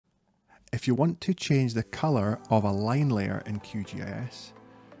If you want to change the colour of a line layer in QGIS,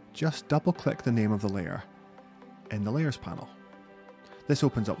 just double click the name of the layer in the Layers panel. This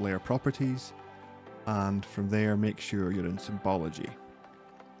opens up layer properties, and from there make sure you're in Symbology.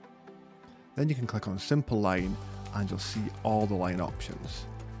 Then you can click on Simple Line and you'll see all the line options.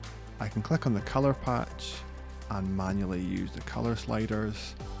 I can click on the colour patch and manually use the colour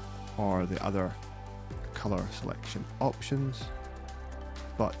sliders or the other colour selection options.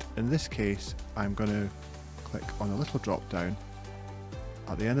 But in this case, I'm going to click on a little drop down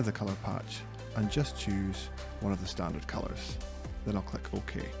at the end of the colour patch and just choose one of the standard colours. Then I'll click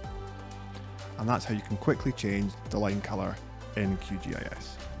OK. And that's how you can quickly change the line colour in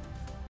QGIS.